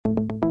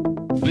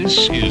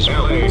This is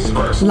LA's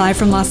first. Live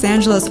from Los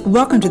Angeles,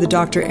 welcome to the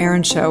Dr.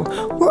 Erin Show.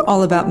 We're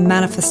all about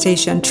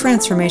manifestation,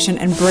 transformation,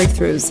 and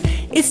breakthroughs.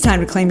 It's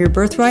time to claim your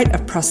birthright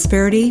of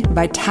prosperity,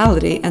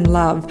 vitality, and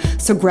love.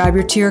 So grab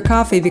your tea or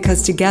coffee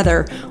because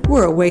together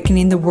we're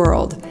awakening the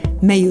world.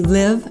 May you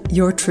live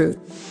your truth.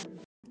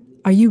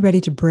 Are you ready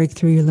to break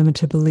through your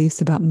limited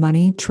beliefs about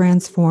money,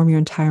 transform your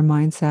entire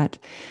mindset,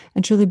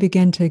 and truly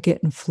begin to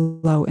get and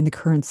flow in the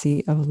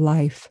currency of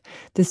life?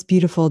 This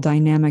beautiful,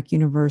 dynamic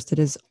universe that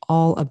is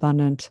all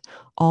abundant,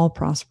 all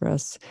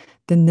prosperous.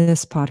 Then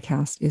this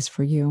podcast is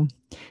for you.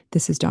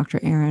 This is Dr.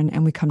 Erin,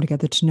 and we come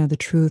together to know the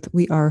truth.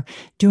 We are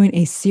doing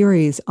a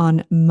series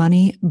on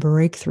money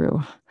breakthrough.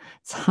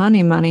 It's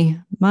honey,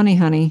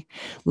 honey.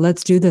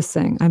 Let's do this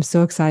thing. I'm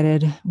so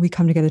excited. We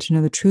come together to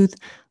know the truth,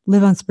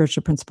 live on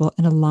spiritual principle,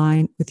 and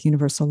align with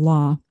universal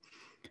law.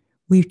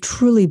 We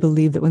truly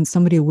believe that when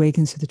somebody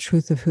awakens to the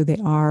truth of who they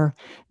are,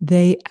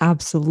 they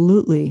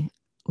absolutely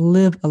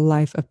live a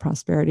life of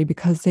prosperity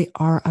because they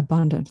are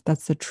abundant.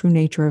 That's the true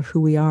nature of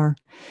who we are.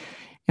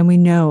 And we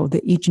know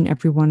that each and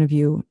every one of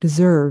you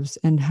deserves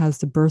and has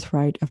the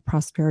birthright of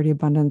prosperity,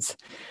 abundance,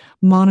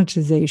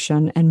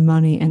 monetization, and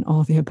money, and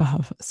all the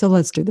above. So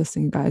let's do this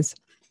thing, guys.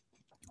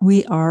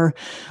 We are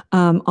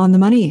on the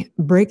Money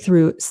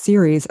Breakthrough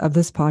series of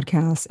this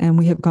podcast, and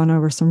we have gone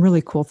over some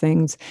really cool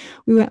things.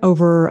 We went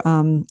over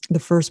the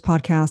first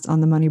podcast on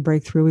the Money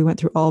Breakthrough. We went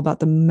through all about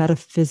the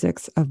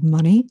metaphysics of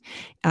money.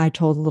 I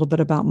told a little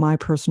bit about my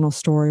personal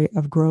story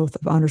of growth,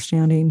 of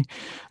understanding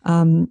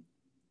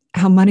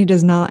how money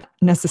does not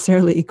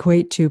necessarily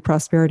equate to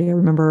prosperity. I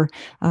remember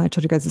I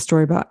told you guys a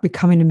story about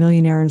becoming a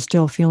millionaire and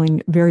still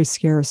feeling very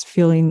scarce,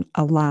 feeling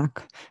a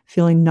lack,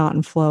 feeling not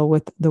in flow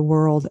with the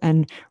world,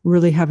 and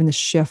really having the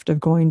shift of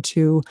going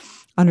to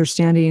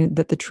understanding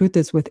that the truth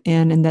is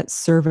within, and that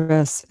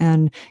service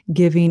and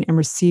giving and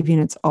receiving,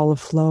 it's all a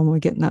flow. And when we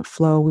get in that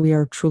flow, we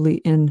are truly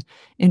in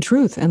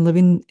truth and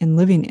living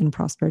in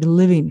prosperity,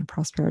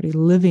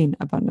 living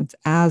abundance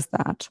as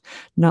that,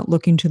 not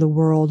looking to the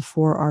world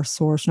for our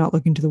source, not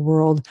looking to the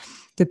world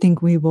to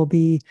think we will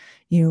be,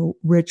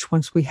 rich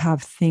once we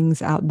have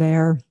things out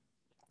there.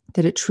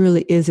 That it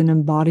truly is an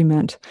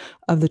embodiment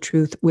of the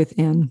truth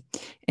within.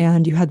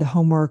 And you had the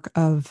homework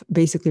of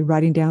basically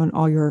writing down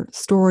all your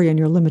story and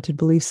your limited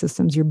belief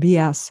systems, your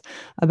BS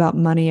about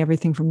money,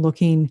 everything from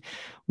looking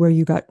where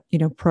you got,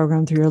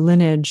 programmed through your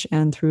lineage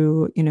and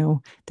through,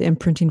 the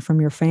imprinting from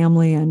your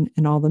family and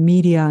all the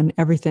media and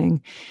everything.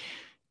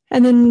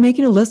 And then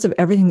making a list of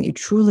everything that you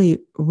truly,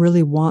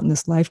 really want in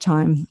this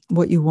lifetime,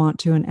 what you want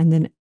to, and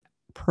then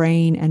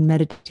praying and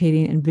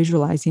meditating and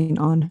visualizing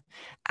on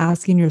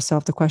asking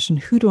yourself the question,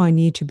 who do I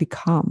need to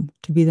become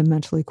to be the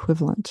mental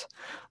equivalent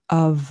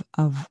of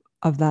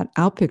that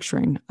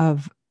outpicturing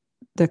of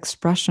the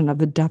expression of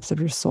the depths of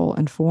your soul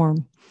and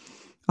form?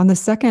 On the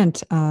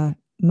second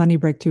Money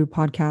Breakthrough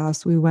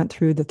podcast, we went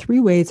through the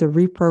 3 ways of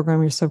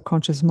reprogramming your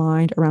subconscious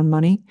mind around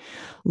money,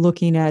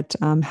 looking at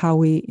how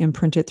we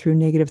imprint it through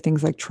negative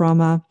things like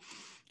trauma,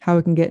 how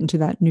we can get into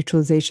that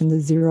neutralization, the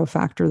zero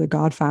factor, the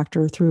God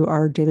factor through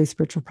our daily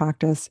spiritual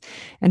practice,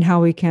 and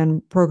how we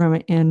can program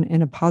it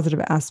in a positive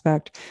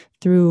aspect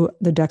through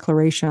the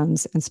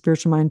declarations and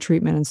spiritual mind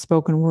treatment and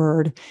spoken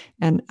word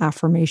and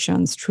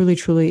affirmations. Truly,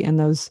 truly, in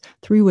those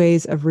 3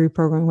 ways of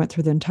reprogramming, went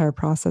through the entire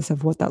process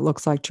of what that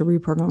looks like to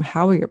reprogram,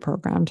 how we get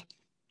programmed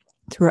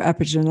through our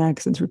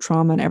epigenetics and through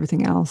trauma and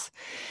everything else.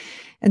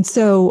 And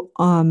so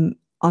on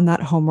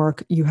that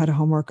homework, you had a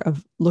homework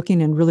of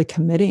looking and really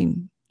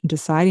committing,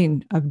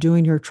 deciding of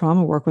doing your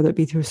trauma work, whether it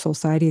be through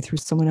society, through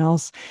someone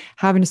else,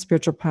 having a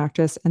spiritual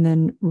practice, and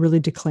then really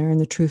declaring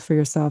the truth for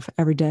yourself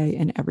every day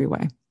in every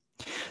way.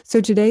 So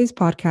today's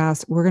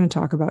podcast, we're going to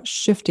talk about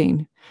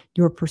shifting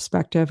your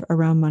perspective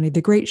around money,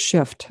 the great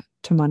shift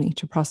to money,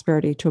 to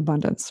prosperity, to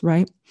abundance,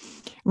 right?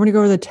 We're going to go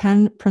over the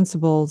 10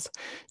 principles,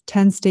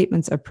 10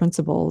 statements of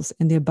principles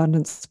in the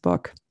abundance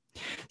book.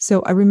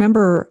 So I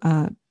remember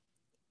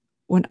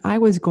when I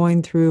was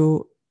going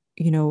through,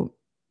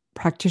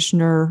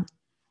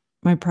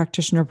 my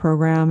practitioner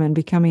program and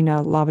becoming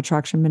a law of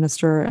attraction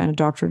minister and a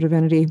doctor of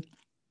divinity,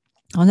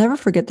 I'll never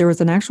forget there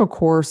was an actual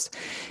course.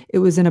 It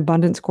was an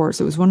abundance course.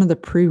 It was one of the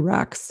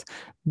prereqs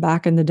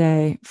back in the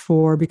day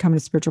for becoming a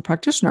spiritual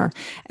practitioner.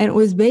 And it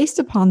was based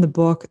upon the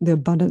book, The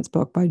Abundance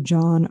Book by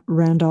John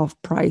Randolph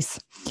Price.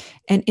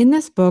 And in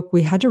this book,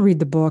 we had to read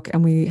the book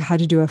and we had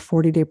to do a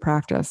 40-day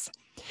practice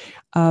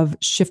of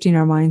shifting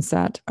our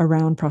mindset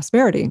around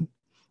prosperity.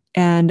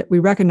 And we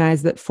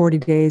recognize that 40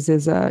 days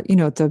is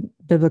it's a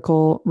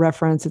biblical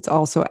reference. It's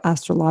also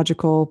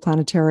astrological,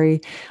 planetary.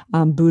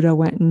 Buddha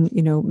went and,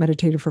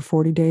 meditated for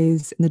 40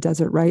 days in the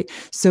desert, right?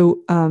 So,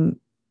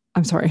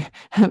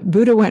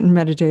 Buddha went and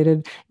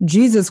meditated.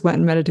 Jesus went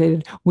and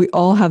meditated. We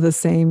all have the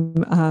same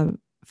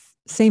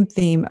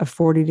theme of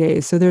 40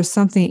 days. So there's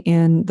something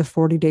in the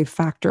 40-day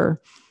factor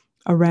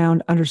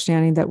around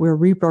understanding that we're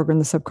reprogramming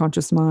the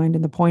subconscious mind.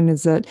 And the point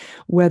is that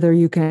whether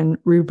you can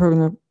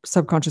reprogram the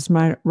subconscious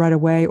mind right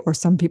away, or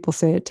some people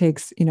say it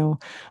takes,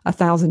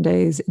 1,000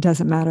 days, it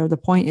doesn't matter. The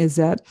point is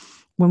that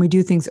when we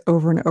do things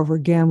over and over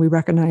again, we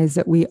recognize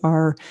that we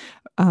are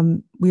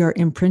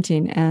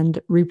imprinting and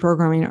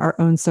reprogramming our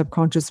own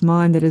subconscious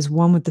mind that is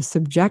one with the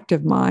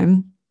subjective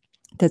mind,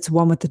 that's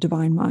one with the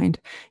divine mind,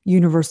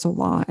 universal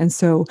law. And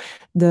so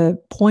the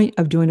point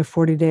of doing a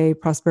 40-day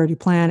prosperity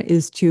plan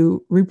is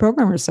to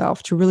reprogram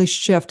yourself, to really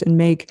shift and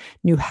make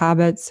new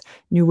habits,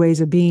 new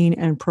ways of being,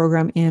 and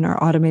program in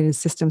our automated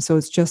system. So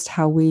it's just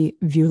how we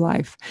view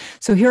life.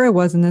 So here I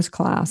was in this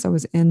class. I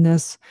was in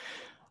this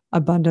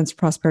abundance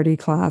prosperity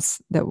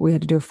class that we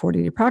had to do a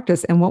 40-day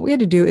practice. And what we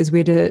had to do is we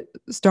had to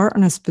start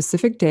on a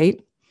specific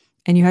date,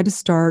 and you had to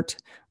start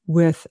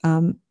with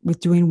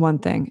doing one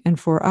thing. And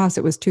for us,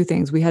 it was two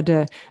things. We had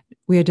to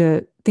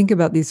think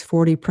about these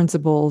 40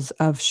 principles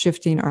of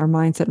shifting our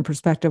mindset and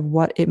perspective,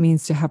 what it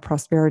means to have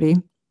prosperity,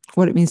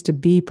 what it means to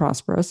be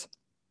prosperous.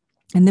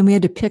 And then we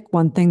had to pick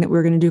one thing that we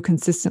were going to do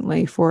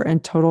consistently for in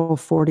total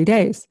 40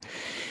 days.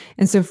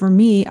 And so for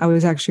me, I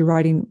was actually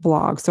writing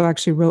blogs. So I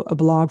actually wrote a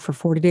blog for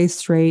 40 days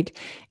straight,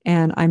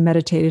 and I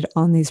meditated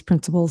on these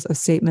principles of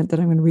statement that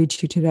I'm going to read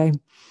to you today.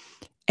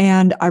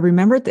 And I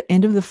remember at the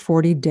end of the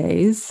 40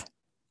 days,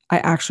 I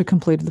actually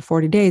completed the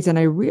 40 days. And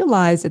I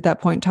realized at that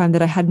point in time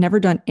that I had never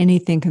done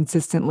anything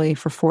consistently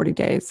for 40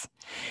 days.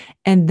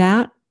 And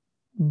that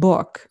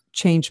book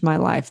changed my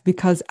life,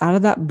 because out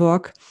of that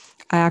book,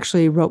 I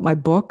actually wrote my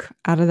book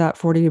out of that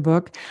 40-day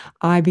book.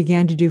 I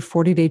began to do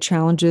 40-day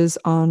challenges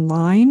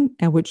online,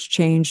 and which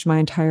changed my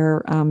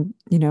entire,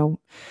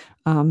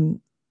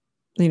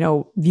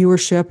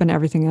 viewership and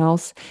everything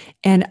else.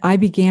 And I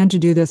began to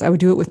do this. I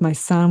would do it with my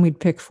son. We'd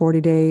pick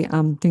 40-day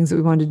things that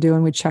we wanted to do,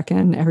 and we'd check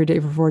in every day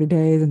for 40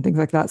 days and things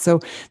like that. So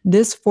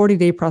this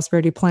 40-day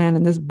prosperity plan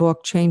and this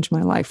book changed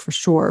my life for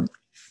sure.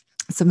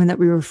 Something that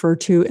we refer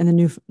to in the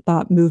New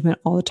Thought movement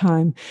all the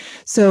time.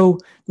 So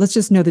let's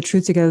just know the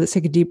truth together. Let's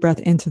take a deep breath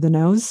in through the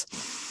nose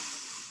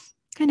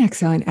and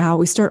exhaling out.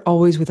 We start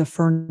always with a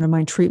Furnace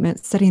Mind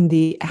treatment, setting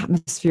the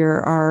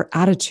atmosphere, our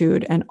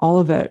attitude, and all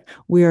of it.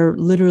 We are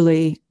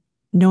literally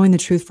knowing the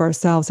truth for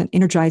ourselves and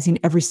energizing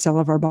every cell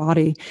of our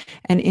body,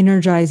 and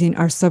energizing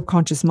our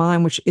subconscious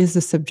mind, which is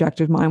the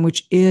subjective mind,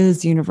 which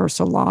is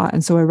universal law.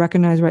 And so I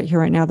recognize right here,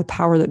 right now, the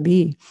power that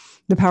be,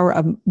 the power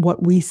of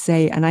what we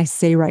say, and I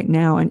say right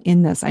now. And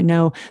in this, I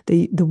know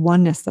the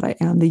oneness that I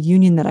am, the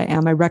union that I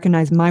am. I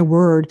recognize my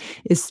word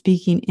is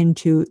speaking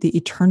into the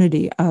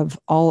eternity of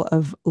all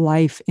of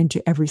life,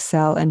 into every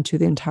cell, and to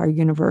the entire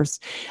universe.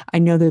 I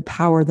know the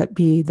power that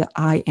be, the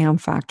I am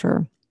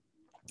factor.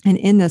 And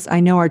in this,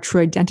 I know our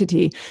true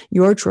identity,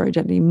 your true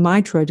identity,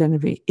 my true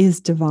identity is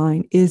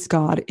divine, is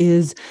God,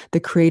 is the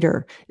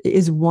creator,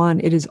 is one,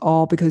 it is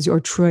all, because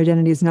your true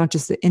identity is not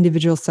just the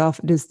individual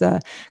self, it is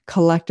the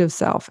collective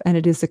self, and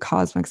it is the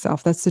cosmic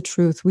self. That's the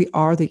truth. We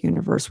are the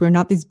universe. We're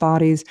not these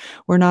bodies.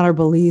 We're not our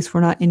beliefs. We're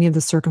not any of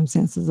the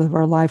circumstances of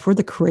our life. We're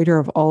the creator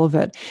of all of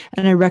it.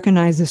 And I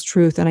recognize this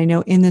truth. And I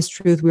know in this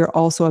truth, we are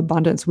also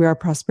abundance. We are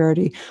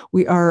prosperity.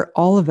 We are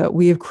all of it.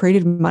 We have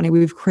created money.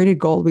 We've created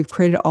gold. We've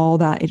created all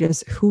that. It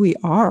is who we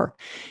are.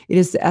 It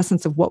is the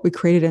essence of what we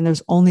created. And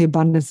there's only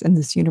abundance in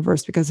this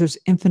universe, because there's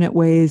infinite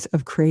ways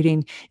of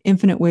creating,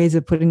 infinite ways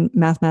of putting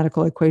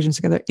mathematical equations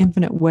together,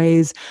 infinite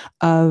ways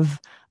of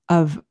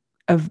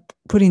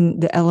putting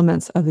the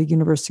elements of the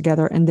universe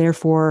together. And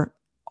therefore,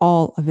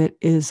 all of it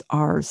is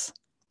ours.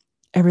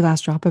 Every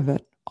last drop of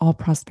it, all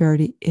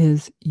prosperity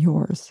is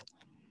yours.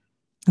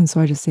 And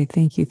so I just say,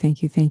 thank you,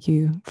 thank you, thank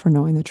you for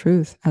knowing the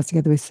truth. As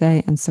together we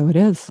say, and so it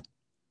is.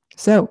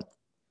 So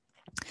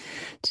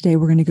today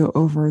we're going to go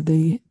over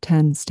the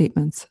 10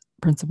 statements,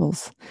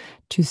 principles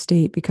to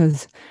state,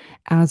 because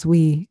as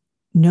we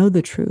know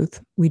the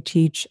truth, we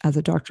teach as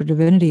a doctor of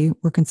divinity,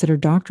 we're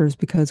considered doctors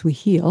because we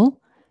heal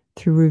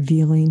through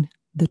revealing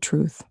the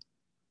truth.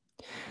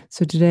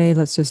 So today,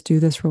 let's just do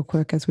this real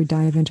quick as we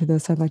dive into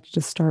this. I'd like to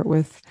just start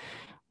with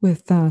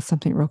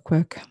something real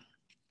quick.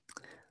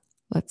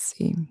 Let's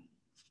see.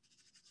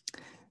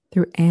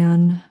 Through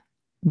Anne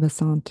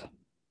Besant,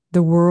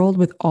 the world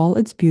with all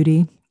its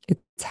beauty,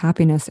 its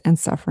happiness and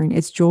suffering,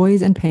 its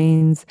joys and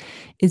pains,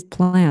 is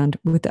planned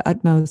with the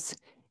utmost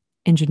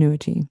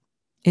ingenuity,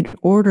 in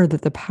order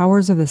that the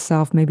powers of the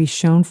self may be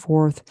shown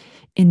forth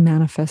in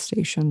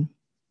manifestation.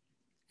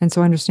 And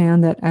so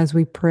understand that as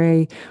we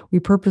pray, we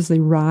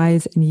purposely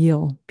rise and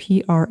yield.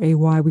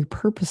 P-R-A-Y, we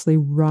purposely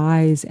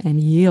rise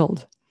and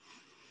yield.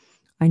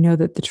 I know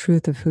that the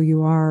truth of who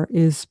you are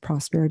is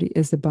prosperity,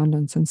 is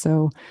abundance. And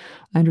so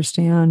I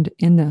understand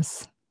in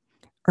this.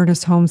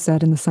 Ernest Holmes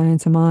said in The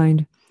Science of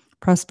Mind,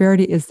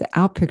 prosperity is the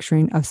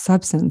outpicturing of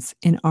substance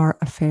in our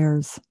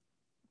affairs.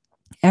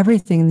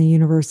 Everything in the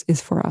universe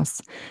is for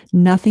us.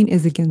 Nothing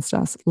is against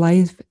us.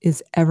 Life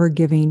is ever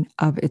giving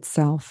of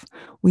itself.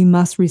 We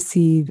must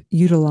receive,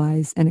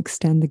 utilize, and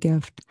extend the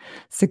gift.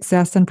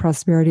 Success and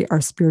prosperity are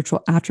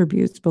spiritual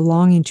attributes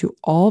belonging to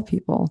all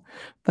people,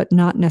 but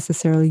not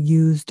necessarily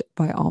used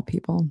by all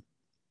people.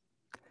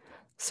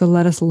 So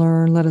let us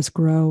learn, let us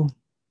grow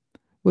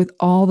with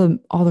all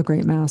the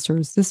great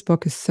masters. This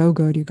book is so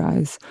good, you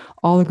guys.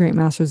 All the great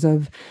masters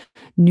of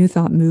New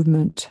Thought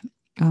movement,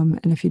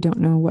 And if you don't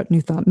know what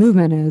New Thought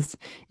movement is,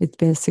 it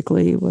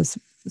basically was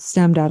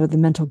stemmed out of the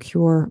mental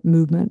cure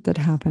movement that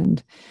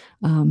happened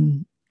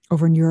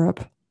over in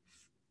Europe.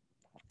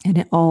 And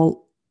it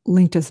all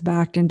linked us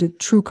back into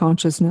true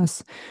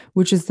consciousness,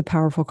 which is the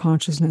powerful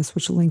consciousness,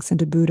 which links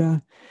into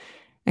Buddha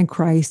and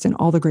Christ and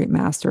all the great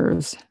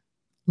masters,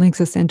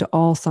 links us into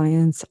all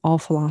science, all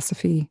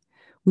philosophy.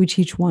 We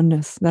teach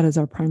oneness. That is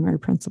our primary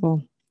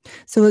principle.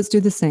 So let's do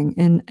this thing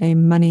in a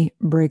money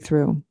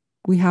breakthrough.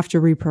 We have to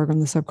reprogram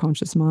the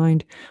subconscious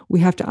mind. We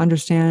have to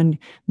understand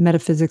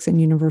metaphysics and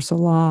universal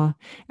law.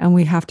 And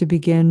we have to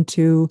begin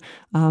to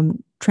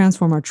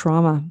transform our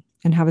trauma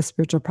and have a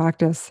spiritual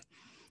practice.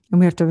 And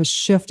we have to have a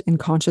shift in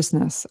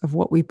consciousness of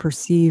what we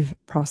perceive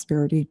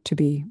prosperity to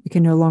be. We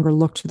can no longer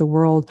look to the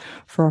world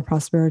for our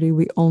prosperity.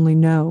 We only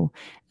know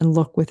and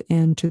look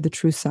within to the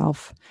true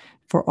self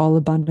for all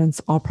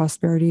abundance, all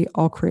prosperity,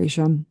 all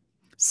creation.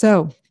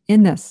 So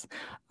in this,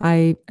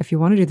 if you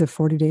want to do the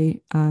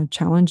 40-day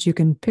challenge, you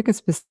can pick a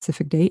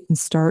specific date and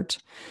start.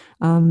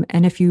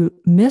 And if you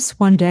miss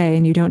one day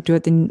and you don't do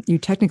it, then you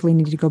technically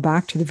need to go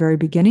back to the very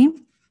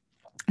beginning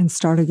and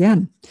start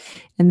again.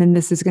 And then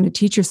this is going to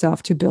teach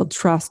yourself to build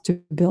trust, to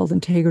build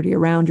integrity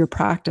around your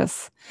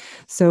practice.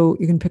 So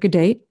you can pick a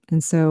date.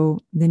 And so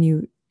then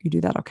you do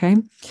that, okay?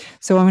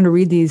 So I'm going to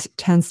read these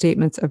 10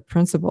 statements of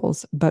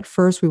principles. But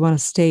first, we want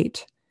to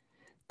state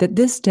that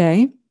this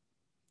day,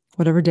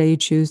 whatever day you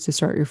choose to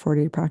start your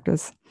 40-day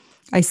practice,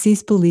 I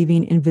cease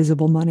believing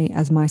invisible money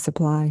as my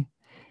supply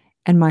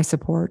and my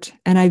support.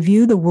 And I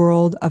view the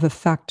world of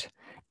effect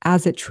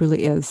as it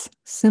truly is,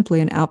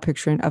 simply an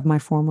outpicturing of my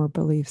former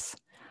beliefs.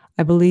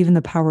 I believe in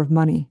the power of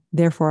money.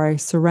 Therefore, I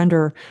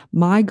surrender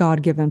my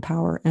God-given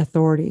power and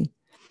authority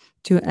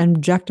to an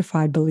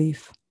objectified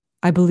belief.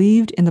 I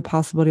believed in the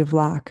possibility of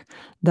lack,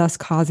 thus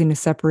causing a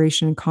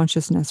separation in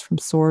consciousness from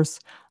source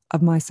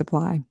of my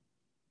supply.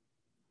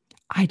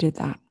 I did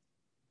that.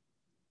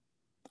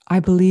 I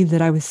believed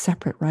that I was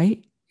separate,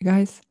 right, you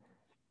guys?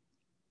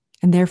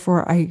 And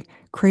therefore, I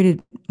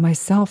created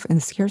myself in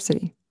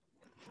scarcity.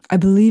 I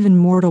believe in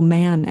mortal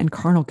man and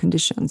carnal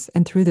conditions,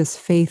 and through this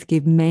faith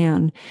gave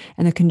man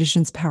and the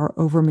conditions power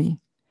over me.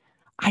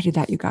 I did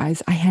that, you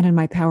guys. I handed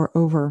my power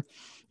over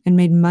and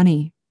made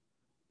money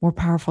more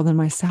powerful than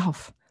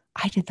myself.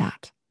 I did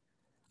that.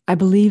 I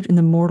believed in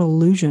the mortal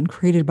illusion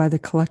created by the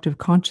collective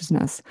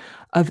consciousness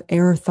of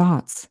error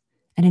thoughts,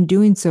 and in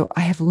doing so,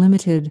 I have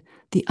limited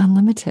the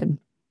unlimited.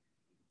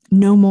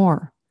 No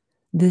more.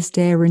 This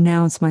day I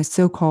renounce my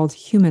so-called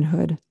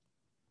humanhood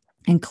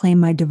and claim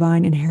my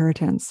divine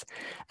inheritance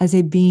as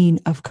a being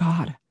of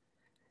God.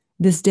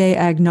 This day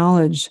I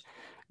acknowledge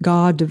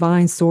God,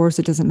 divine source.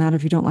 It doesn't matter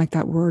if you don't like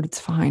that word, it's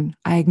fine.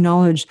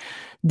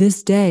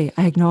 This day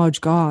I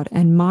acknowledge God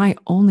and my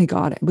only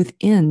God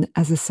within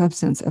as a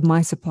substance of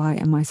my supply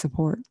and my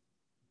support.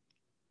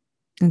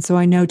 And so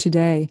I know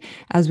today,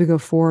 as we go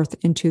forth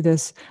into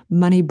this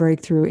money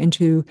breakthrough,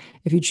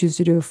 if you choose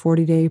to do a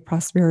 40-day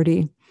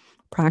prosperity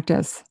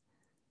practice,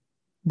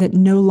 that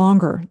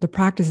the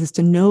practice is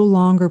to no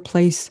longer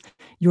place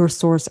your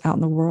source out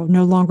in the world,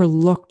 no longer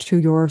look to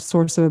your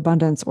source of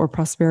abundance or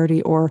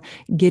prosperity or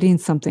getting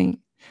something,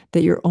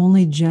 that you're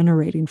only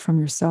generating from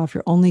yourself,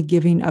 you're only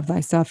giving of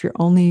thyself, you're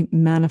only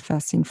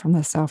manifesting from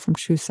thyself, from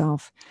true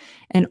self,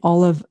 and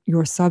all of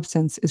your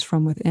substance is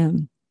from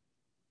within.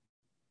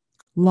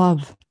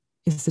 Love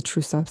is the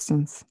true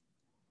substance.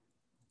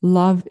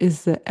 Love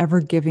is the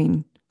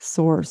ever-giving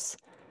source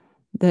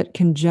that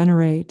can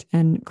generate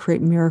and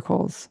create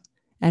miracles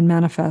and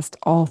manifest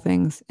all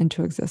things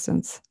into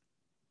existence.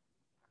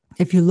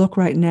 If you look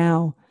right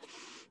now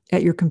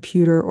at your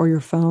computer or your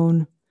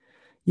phone,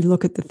 you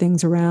look at the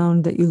things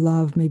around that you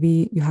love.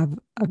 Maybe you have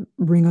a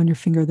ring on your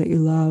finger that you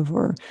love,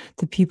 or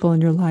the people in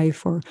your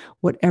life, or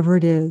whatever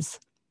it is.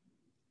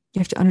 You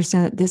have to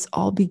understand that this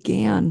all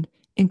began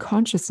in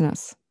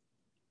consciousness.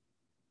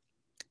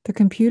 The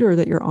computer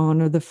that you're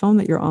on or the phone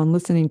that you're on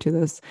listening to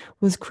this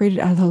was created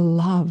out of the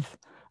love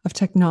of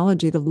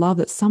technology, the love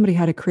that somebody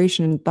had a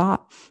creation and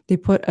thought. They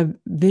put a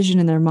vision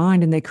in their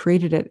mind and they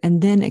created it,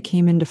 and then it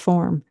came into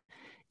form.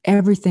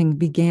 Everything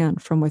began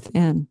from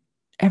within,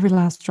 every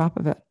last drop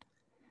of it.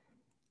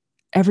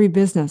 Every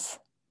business,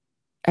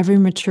 every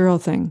material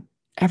thing,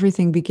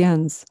 everything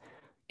begins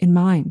in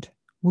mind.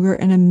 We're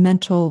in a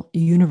mental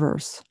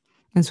universe.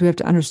 And so we have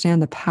to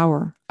understand the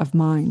power of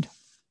mind.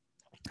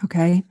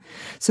 Okay,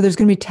 so there's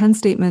going to be 10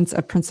 statements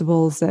of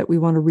principles that we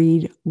want to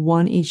read,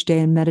 one each day,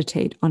 and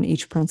meditate on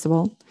each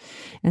principle.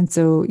 And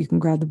so you can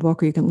grab the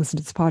book or you can listen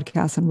to this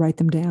podcast and write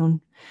them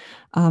down.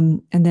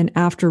 And then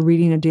after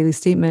reading a daily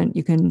statement,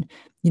 you can,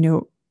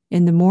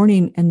 in the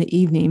morning and the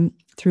evening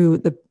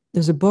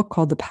there's a book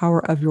called The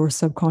Power of Your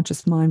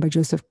Subconscious Mind by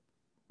Joseph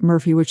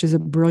Murphy, which is a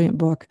brilliant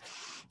book.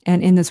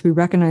 And in this, we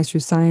recognize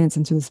through science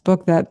and through this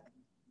book that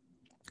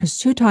there's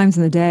 2 times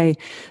in the day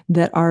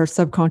that our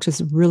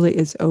subconscious really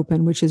is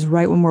open, which is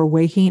right when we're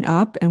waking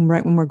up and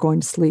right when we're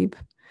going to sleep.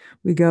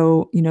 we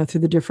go,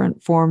 through the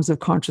different forms of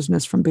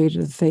consciousness from beta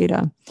to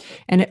theta,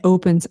 and it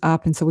opens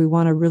up. And so we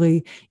want to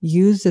really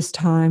use this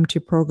time to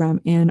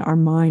program in our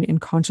mind and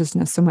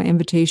consciousness. So my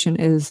invitation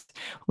is,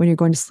 when you're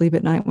going to sleep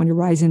at night, when you're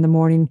rising in the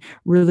morning,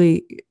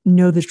 really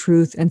know the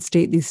truth and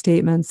state these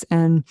statements,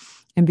 and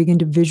begin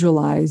to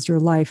visualize your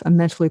life, a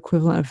mental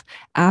equivalent of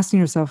asking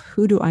yourself,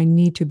 who do I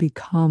need to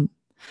become?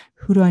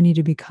 Who do I need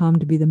to become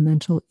to be the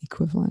mental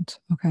equivalent?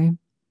 Okay.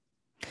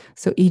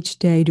 So each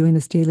day, doing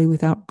this daily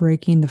without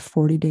breaking the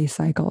 40-day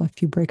cycle.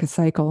 If you break a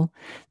cycle,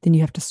 then you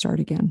have to start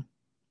again.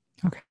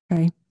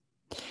 Okay.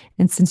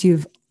 And since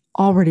you've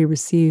already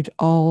received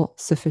all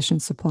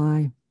sufficient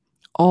supply,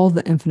 all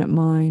the infinite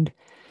mind,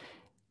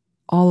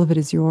 all of it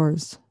is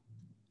yours.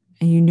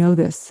 And you know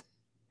this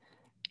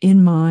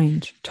in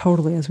mind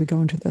totally as we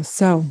go into this.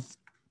 So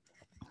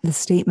the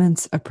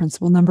statements of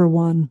principle number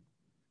 1: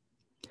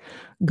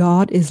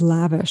 God is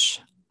lavish,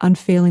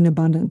 unfailing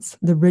abundance,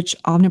 the rich,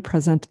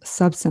 omnipresent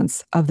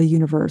substance of the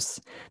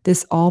universe.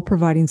 This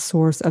all-providing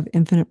source of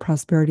infinite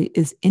prosperity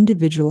is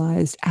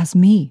individualized as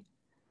me,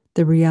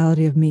 the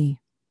reality of me.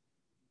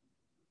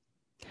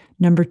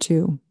 Number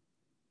 2,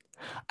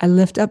 I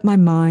lift up my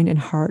mind and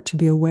heart to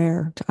be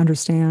aware, to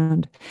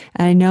understand,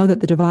 and I know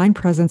that the divine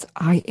presence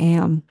I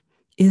am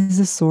is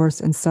the source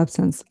and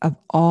substance of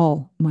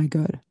all my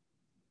good.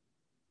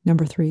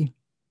 Number 3,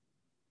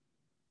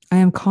 I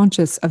am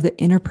conscious of the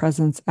inner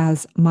presence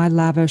as my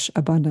lavish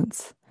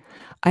abundance.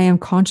 I am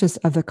conscious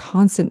of the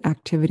constant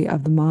activity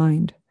of the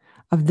mind,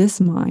 of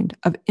this mind,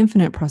 of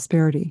infinite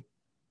prosperity.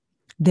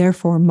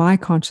 Therefore, my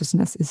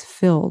consciousness is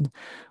filled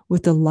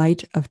with the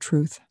light of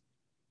truth.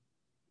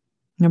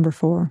 Number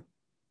 4,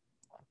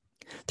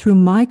 through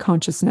my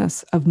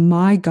consciousness of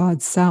my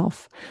God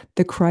self,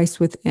 the Christ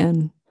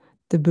within,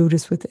 the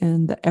Buddhist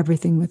within, the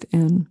everything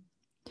within,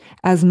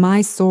 as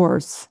my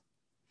source,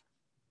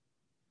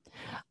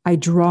 I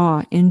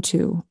draw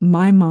into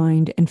my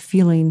mind and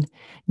feeling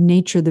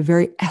nature, the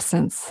very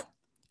essence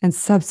and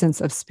substance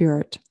of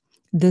spirit.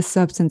 This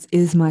substance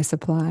is my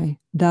supply.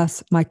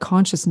 Thus, my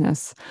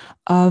consciousness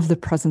of the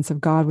presence of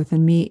God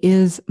within me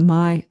is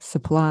my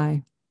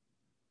supply.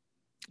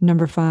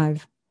 Number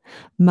 5,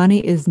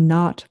 money is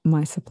not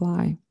my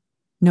supply.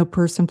 No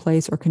person,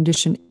 place, or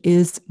condition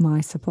is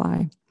my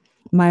supply.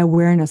 My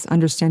awareness,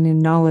 understanding,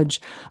 and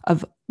knowledge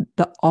of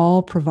the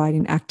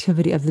all-providing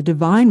activity of the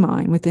divine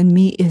mind within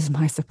me is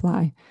my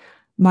supply.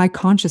 My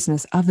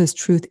consciousness of this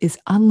truth is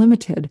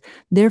unlimited.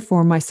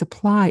 Therefore, my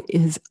supply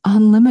is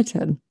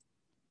unlimited.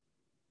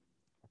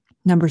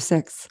 Number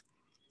 6,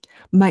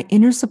 my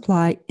inner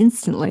supply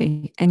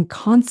instantly and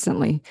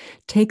constantly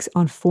takes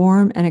on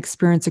form and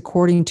experience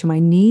according to my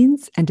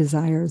needs and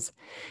desires.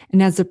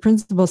 And as the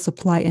principle of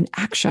supply in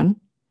action,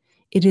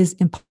 it is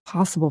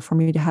impossible for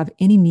me to have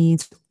any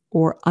needs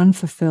or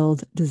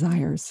unfulfilled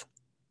desires.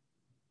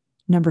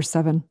 Number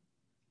 7,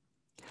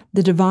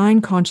 the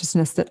divine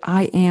consciousness that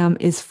I am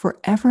is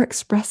forever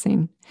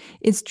expressing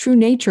its true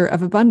nature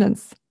of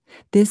abundance.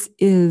 This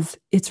is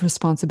its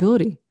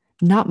responsibility,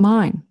 not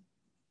mine.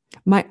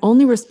 My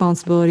only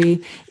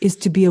responsibility is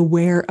to be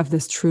aware of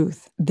this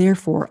truth.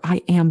 Therefore,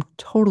 I am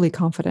totally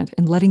confident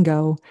in letting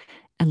go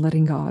and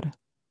letting God.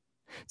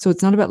 So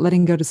it's not about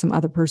letting go to some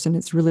other person.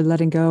 It's really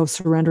letting go,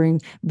 surrendering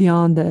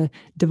beyond the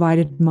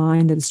divided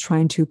mind that is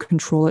trying to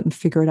control it and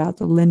figure it out,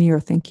 the linear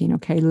thinking,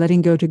 okay?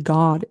 Letting go to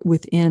God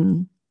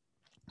within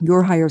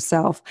your higher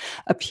self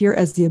appear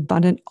as the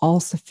abundant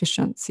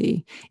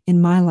all-sufficiency in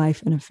my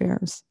life and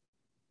affairs.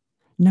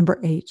 Number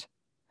 8,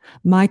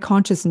 my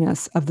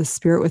consciousness of the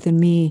spirit within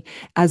me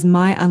as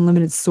my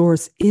unlimited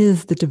source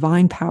is the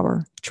divine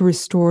power to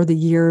restore the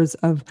years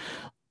of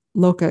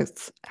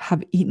locusts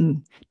have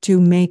eaten, to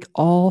make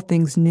all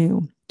things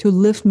new, to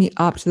lift me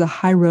up to the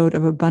high road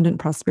of abundant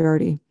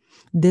prosperity.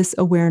 This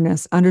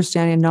awareness,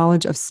 understanding, and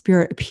knowledge of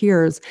spirit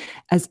appears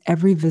as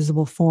every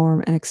visible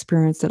form and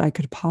experience that I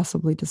could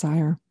possibly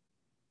desire.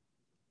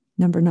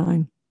 Number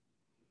 9,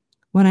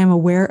 when I am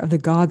aware of the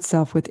God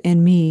self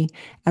within me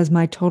as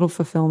my total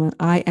fulfillment,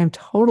 I am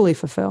totally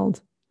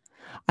fulfilled.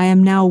 I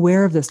am now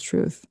aware of this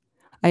truth.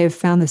 I have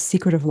found the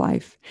secret of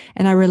life,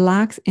 and I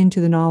relax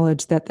into the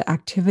knowledge that the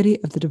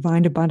activity of the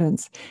divine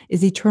abundance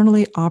is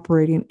eternally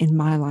operating in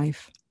my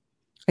life.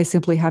 I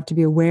simply have to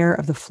be aware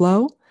of the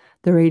flow,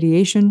 the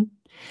radiation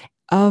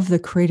of the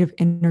creative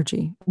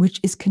energy,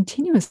 which is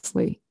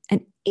continuously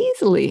and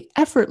easily,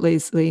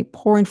 effortlessly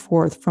pouring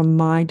forth from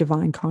my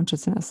divine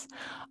consciousness.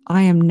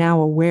 I am now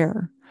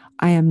aware.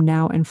 I am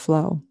now in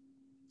flow.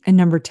 And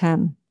number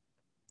 10,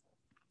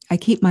 I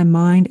keep my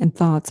mind and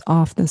thoughts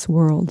off this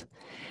world,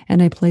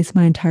 and I place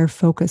my entire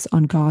focus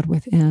on God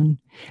within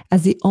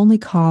as the only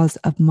cause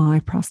of my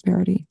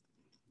prosperity.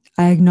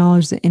 I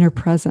acknowledge the inner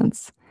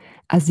presence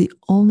as the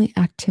only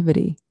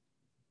activity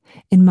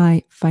in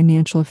my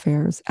financial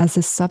affairs. As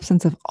the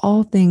substance of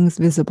all things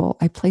visible,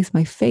 I place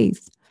my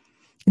faith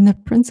in the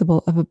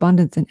principle of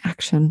abundance in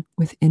action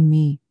within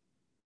me.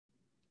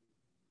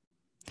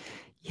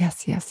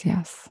 Yes, yes,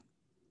 yes.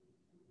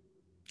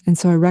 And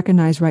so I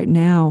recognize right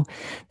now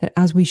that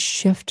as we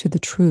shift to the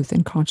truth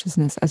in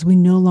consciousness, as we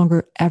no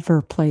longer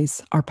ever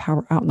place our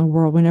power out in the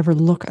world, we never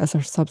look as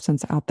our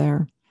substance out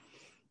there,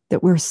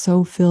 that we're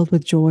so filled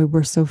with joy,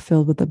 we're so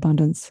filled with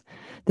abundance,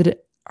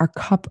 that our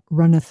cup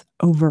runneth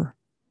over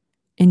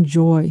in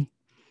joy,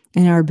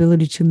 and our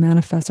ability to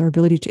manifest, our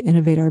ability to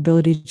innovate, our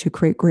ability to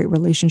create great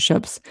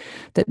relationships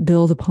that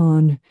build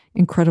upon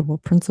incredible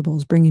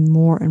principles, bringing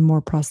more and more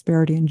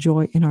prosperity and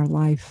joy in our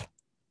life.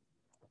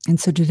 And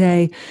so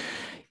today,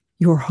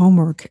 your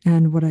homework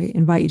and what I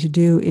invite you to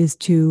do is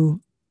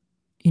to,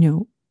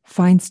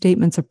 find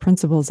statements of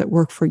principles that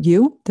work for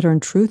you, that are in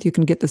truth. You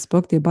can get this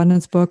book, the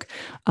Abundance Book.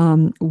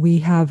 We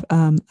have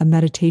a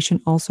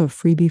meditation, also a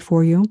freebie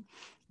for you,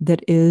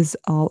 that is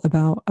all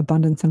about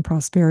abundance and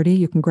prosperity.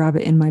 You can grab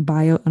it in my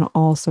bio on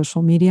all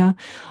social media.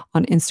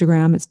 On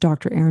Instagram, it's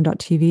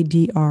drerin.tv,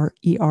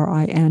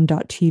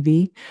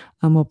 DRERIN.tv.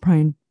 We'll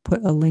probably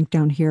put a link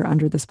down here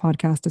under this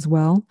podcast as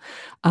well.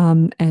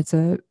 It's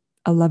a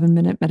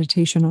 11-minute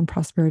meditation on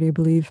prosperity, I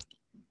believe.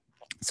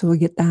 So we'll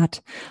get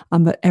that.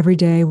 But every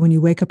day when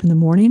you wake up in the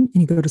morning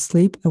and you go to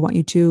sleep, I want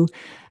you to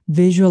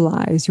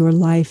visualize your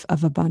life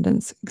of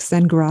abundance,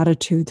 extend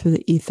gratitude through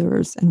the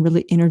ethers, and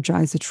really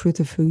energize the truth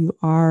of who you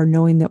are,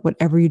 knowing that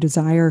whatever you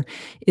desire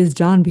is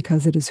done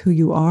because it is who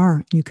you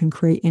are. You can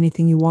create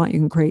anything you want. You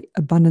can create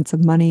abundance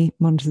of money,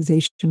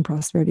 monetization,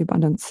 prosperity,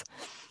 abundance.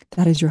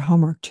 That is your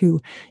homework to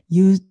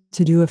use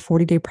to do a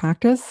 40-day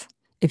practice,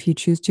 if you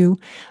choose to,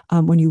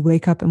 when you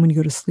wake up and when you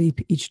go to sleep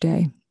each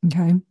day,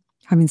 okay?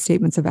 Having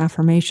statements of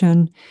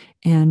affirmation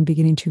and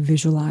beginning to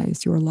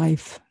visualize your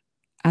life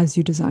as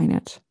you design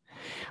it.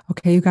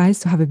 Okay, you guys,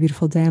 so have a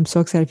beautiful day. I'm so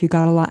excited. If you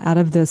got a lot out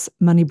of this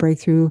Money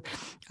Breakthrough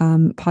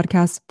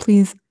podcast,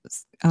 please,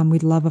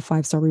 we'd love a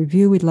 5-star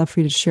review. We'd love for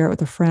you to share it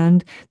with a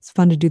friend. It's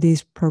fun to do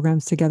these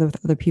programs together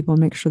with other people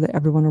and make sure that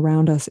everyone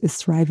around us is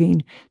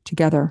thriving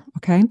together,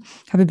 okay?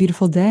 Have a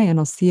beautiful day, and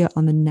I'll see you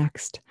on the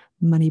next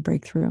Money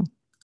Breakthrough.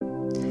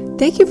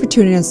 Thank you for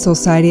tuning in to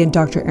Soulciety and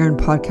Dr. Erin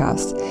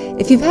podcast.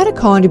 If you've had a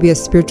calling to be a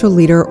spiritual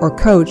leader or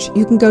coach,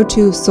 you can go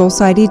to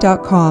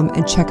soulciety.com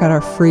and check out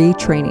our free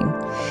training.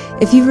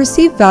 If you've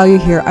received value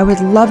here, I would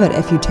love it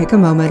if you take a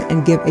moment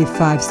and give a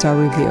 5-star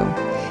review.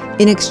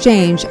 In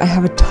exchange, I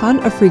have a ton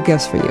of free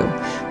gifts for you.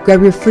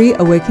 Grab your free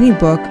Awakening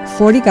book,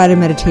 40 guided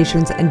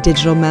meditations, and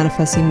digital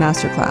manifesting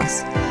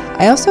masterclass.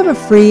 I also have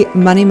a free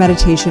money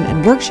meditation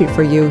and worksheet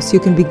for you so you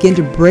can begin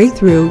to break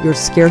through your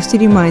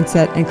scarcity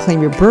mindset and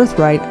claim your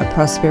birthright of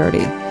prosperity.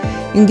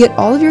 You can get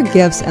all of your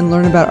gifts and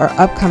learn about our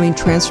upcoming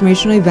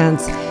transformational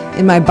events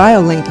in my bio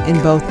link in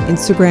both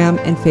Instagram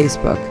and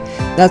Facebook.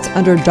 That's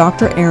under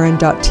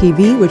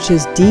drerin.tv, which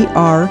is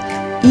DRERIN.tv.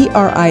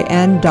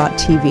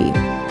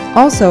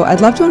 Also,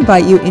 I'd love to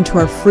invite you into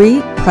our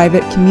free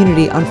private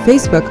community on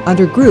Facebook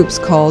under groups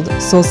called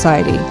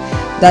Soulciety.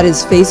 That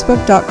is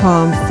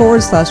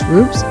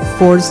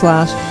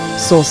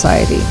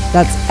facebook.com/groups/Soulciety.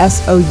 That's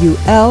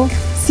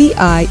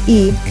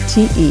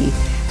SOULCIETE.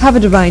 Have a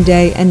divine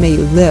day, and may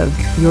you live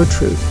your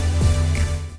truth.